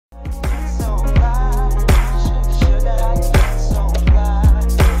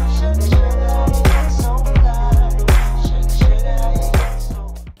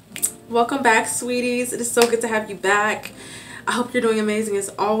Welcome back, sweeties. It is so good to have you back. I hope you're doing amazing as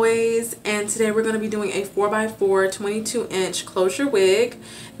always. And today we're going to be doing a 4x4 22-inch closure wig.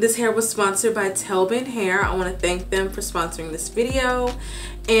 This hair was sponsored by Tellbeen hair. I want to thank them for sponsoring this video.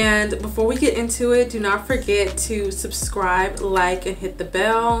 And before we get into it, do not forget to subscribe, like, and hit the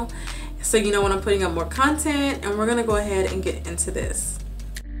bell so you know when I'm putting up more content. And we're going to go ahead and get into this.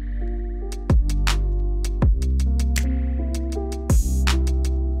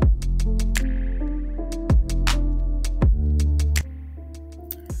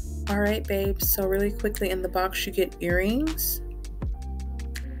 Alright babes, so really quickly in the box you get earrings,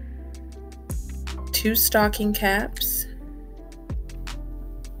 2 stocking caps,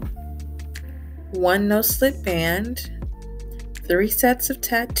 1 no-slip band, 3 sets of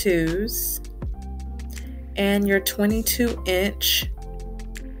tattoos, and your 22-inch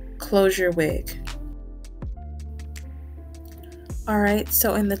closure wig. Alright,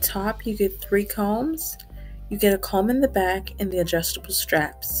 so in the top you get 3 combs. You get a comb in the back and the adjustable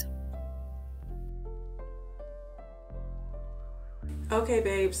straps. Okay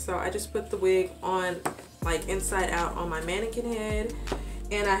babes, so I just put the wig on like inside out on my mannequin head,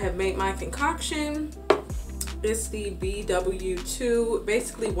 and I have made my concoction. It's the BW2,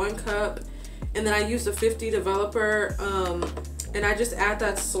 basically 1 cup, and then I use a 50 developer, and I just add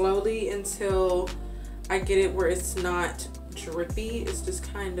that slowly until I get it where it's not drippy. It's just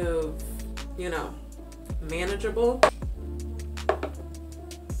kind of, you know, manageable.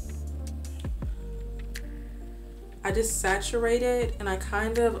 I just saturate it and I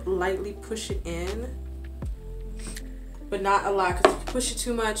kind of lightly push it in, but not a lot, because if you push it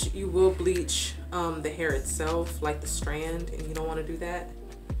too much you will bleach the hair itself, like the strand, and you don't want to do that.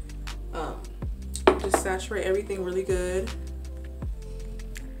 Just saturate everything really good.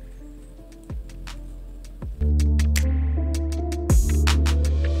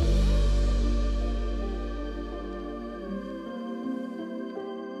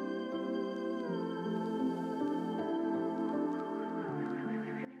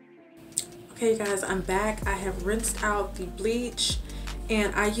 Okay guys, I'm back. I have rinsed out the bleach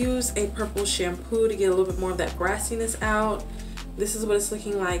and I use a purple shampoo to get a little bit more of that grassiness out. This is what it's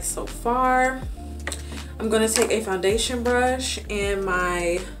looking like so far. I'm going to take a foundation brush and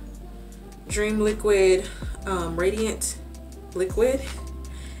my Dream Liquid Radiant Liquid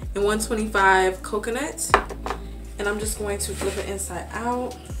and 125 coconut, and I'm just going to flip it inside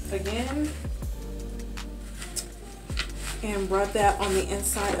out again and rub that on the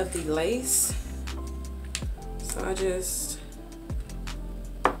inside of the lace. So I just,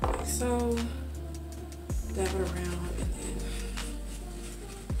 like so, dab it around, and then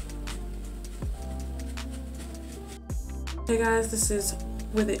okay guys, this is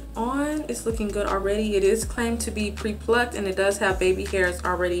with it on. It's looking good already. It is claimed to be pre-plucked and it does have baby hairs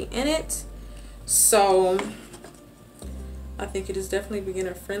already in it, so I think it is definitely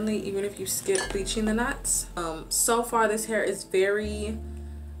beginner friendly even if you skip bleaching the knots. So far this hair is very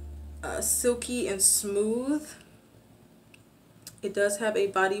silky and smooth. It does have a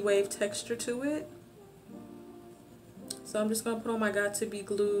body wave texture to it. So I'm just going to put on my Got To Be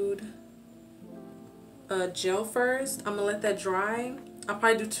Glued gel first. I'm going to let that dry. I'll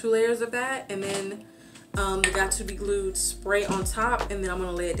probably do 2 layers of that, and then the Got To Be Glued spray on top, and then I'm going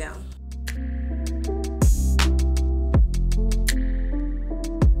to lay it down.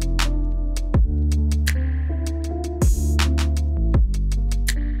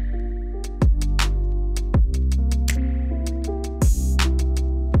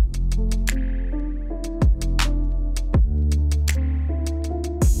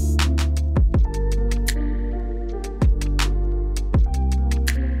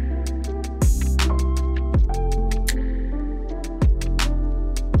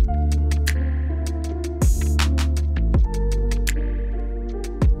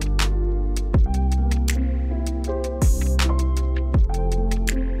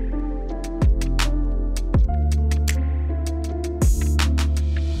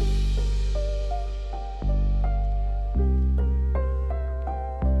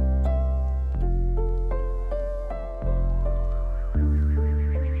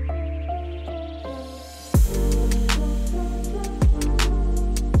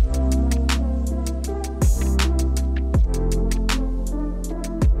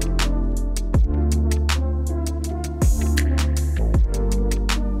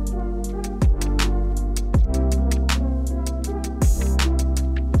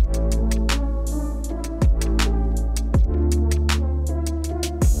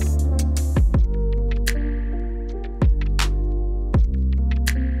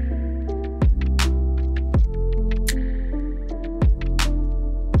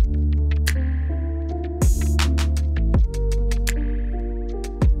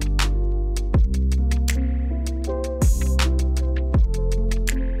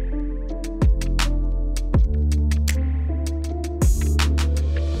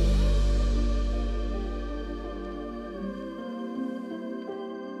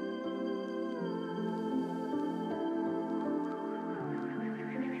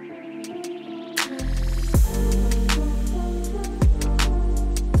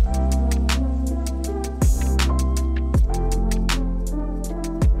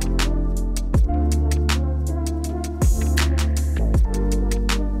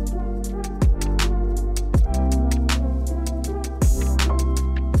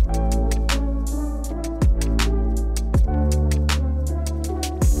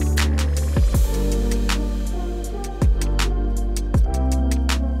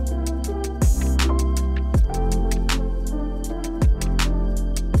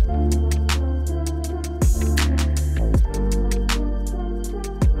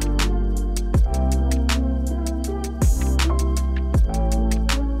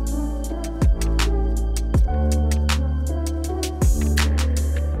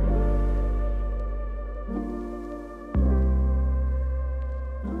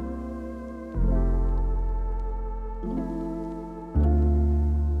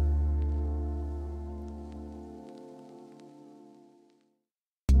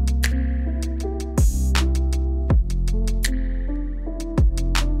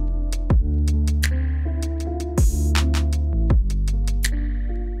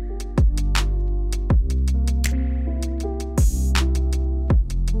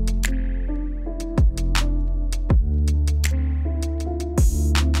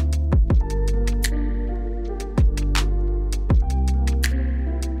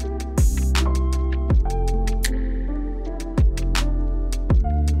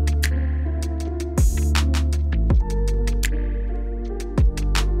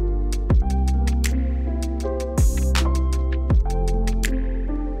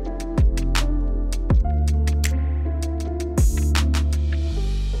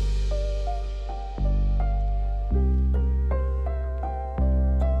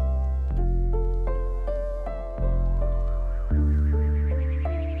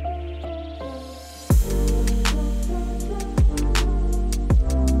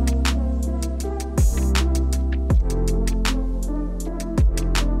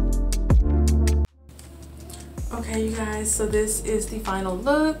 Okay, you guys, so this is the final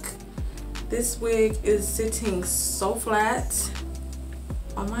look. This wig is sitting so flat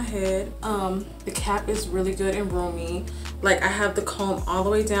on my head. The cap is really good and roomy. Like, I have the comb all the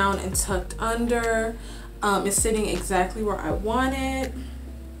way down and tucked under. It's sitting exactly where I want it.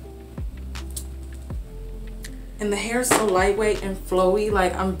 And the hair is so lightweight and flowy.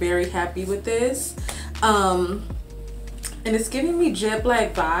 Like, I'm very happy with this. And it's giving me jet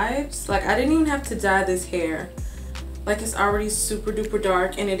black vibes. Like, I didn't even have to dye this hair. Like, it's already super duper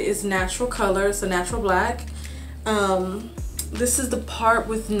dark, and it is natural color. It's a natural black. This is the part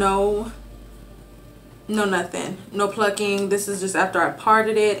with no nothing, no plucking. This is just after I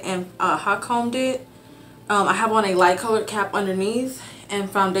parted it and hot combed it. I have on a light colored cap underneath and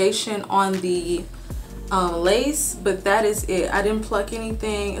foundation on the lace, but that is it. I didn't pluck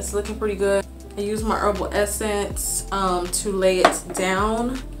anything. It's looking pretty good. I used my herbal essence to lay it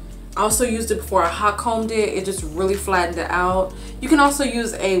down. I also used it before I hot combed it. It just really flattened it out. You can also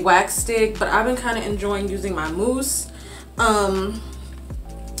use a wax stick, but I've been kind of enjoying using my mousse. But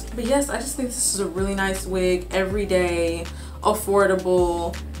yes, I just think this is a really nice wig, everyday,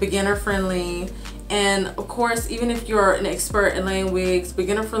 affordable, beginner friendly. And of course, even if you're an expert in laying wigs,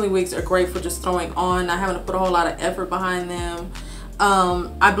 beginner friendly wigs are great for just throwing on, not having to put a whole lot of effort behind them.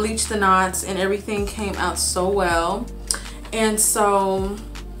 I bleached the knots and everything came out so well. And so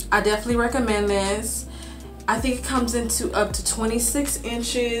I definitely recommend this. I think it comes into up to 26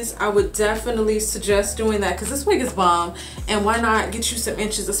 inches. I would definitely suggest doing that because this wig is bomb. And why not get you some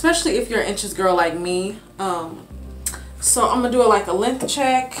inches, especially if you're an inches girl like me. So I'm gonna do it like a length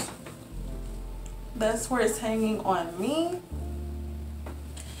check. That's where it's hanging on me.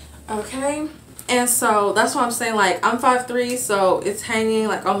 Okay, and so that's what I'm saying. Like, I'm 5'3", so it's hanging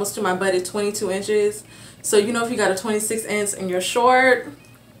like almost to my butt at 22 inches. So you know, if you got a 26 inch and you're short,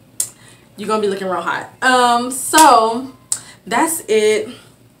 you're gonna be looking real hot. So that's it.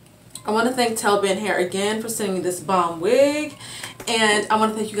 I want to thank Tellbeen Hair again for sending me this bomb wig, and I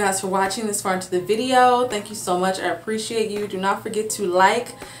want to thank you guys for watching this far into the video. Thank you so much. I appreciate you. Do not forget to like,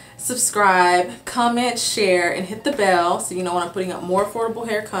 subscribe, comment, share, and hit the bell so you know when I'm putting up more affordable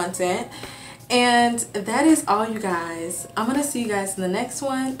hair content. And that is all, you guys. I'm gonna see you guys in the next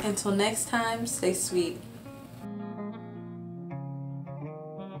one. Until next time, stay sweet.